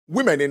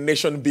Women in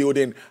Nation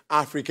Building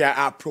Africa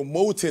are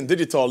promoting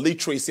digital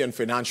literacy and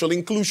financial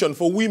inclusion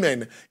for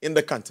women in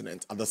the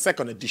continent. At the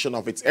second edition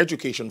of its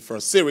Education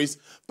First series,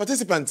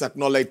 participants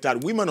acknowledged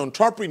that women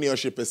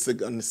entrepreneurship is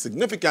a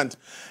significant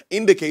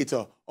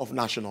indicator of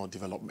national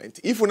development.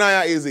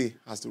 Ifunaya Eze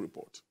has the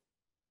report.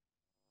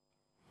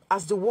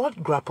 As the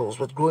world grapples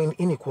with growing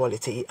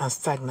inequality and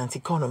stagnant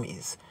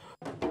economies,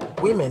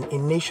 women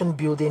in Nation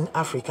Building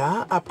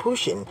Africa are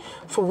pushing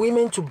for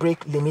women to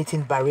break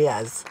limiting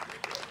barriers.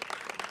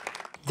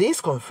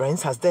 This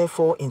conference has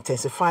therefore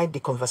intensified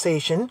the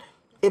conversation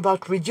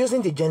about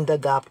reducing the gender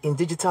gap in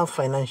digital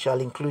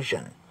financial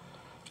inclusion.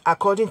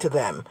 According to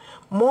them,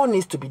 more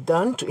needs to be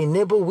done to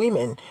enable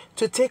women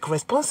to take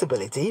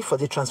responsibility for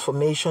the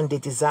transformation they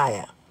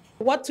desire.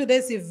 What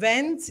today's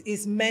event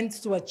is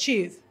meant to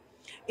achieve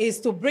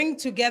is to bring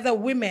together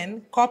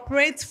women,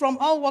 corporates from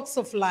all walks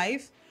of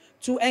life,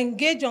 to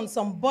engage on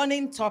some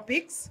burning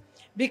topics,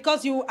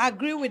 because you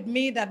agree with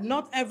me that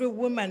not every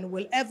woman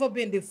will ever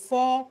be in the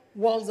four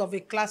walls of a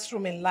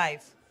classroom in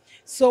life.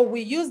 So we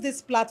use this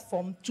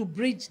platform to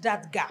bridge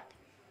that gap.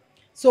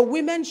 So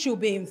women should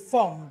be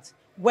informed,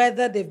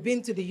 whether they've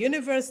been to the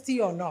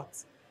university or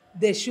not.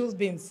 They should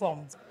be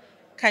informed.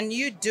 Can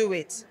you do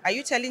it? Are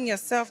you telling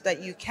yourself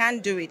that you can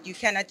do it, you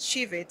can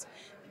achieve it?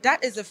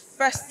 That is the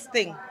first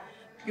thing.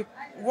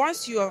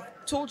 Once you have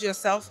told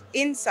yourself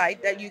inside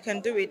that you can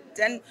do it,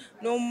 then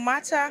no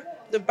matter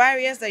the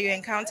barriers that you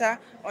encounter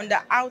on the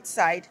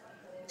outside,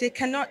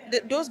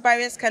 those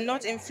barriers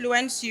cannot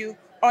influence you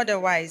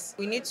otherwise.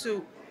 We need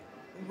to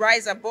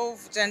rise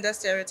above gender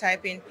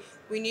stereotyping.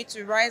 We need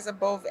to rise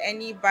above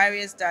any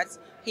barriers that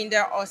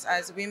hinder us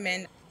as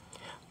women.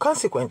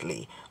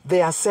 Consequently,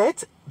 they are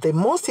said they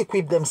must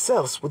equip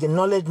themselves with the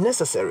knowledge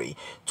necessary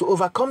to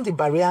overcome the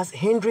barriers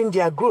hindering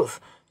their growth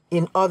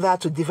in order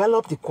to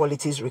develop the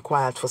qualities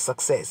required for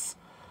success.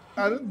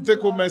 I think the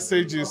take-home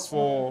message is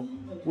for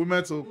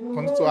women to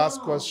continue to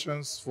ask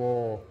questions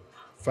for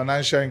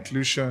financial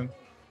inclusion,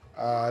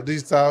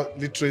 digital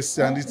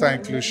literacy and digital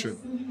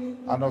inclusion.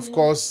 And of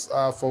course,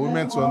 for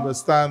women to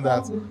understand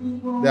that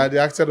they are the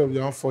actor of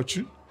their own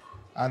fortune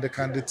and they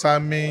can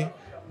determine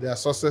their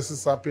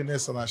successes,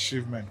 happiness and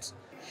achievement.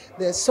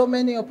 There's so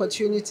many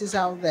opportunities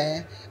out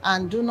there,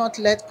 and do not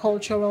let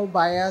cultural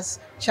bias,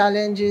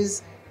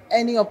 challenges,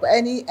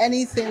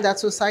 anything that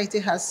society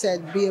has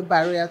said be a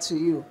barrier to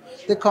you.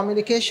 The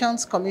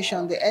Communications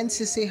Commission, the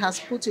NCC, has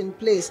put in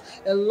place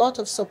a lot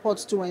of support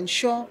to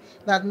ensure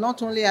that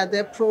not only are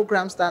there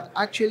programs that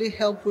actually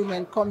help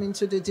women come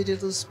into the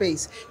digital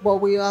space, but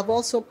we have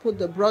also put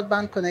the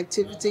broadband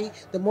connectivity,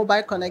 the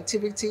mobile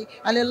connectivity,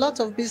 and a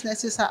lot of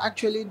businesses are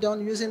actually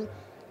done using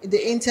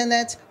the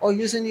internet or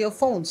using your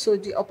phone. So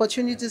the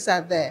opportunities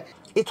are there.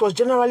 It was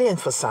generally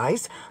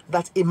emphasized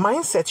that a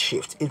mindset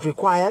shift is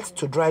required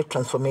to drive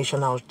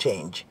transformational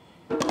change.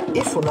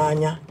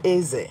 Ifunanya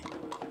Eze,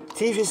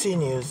 TVC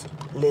News,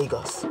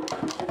 Lagos.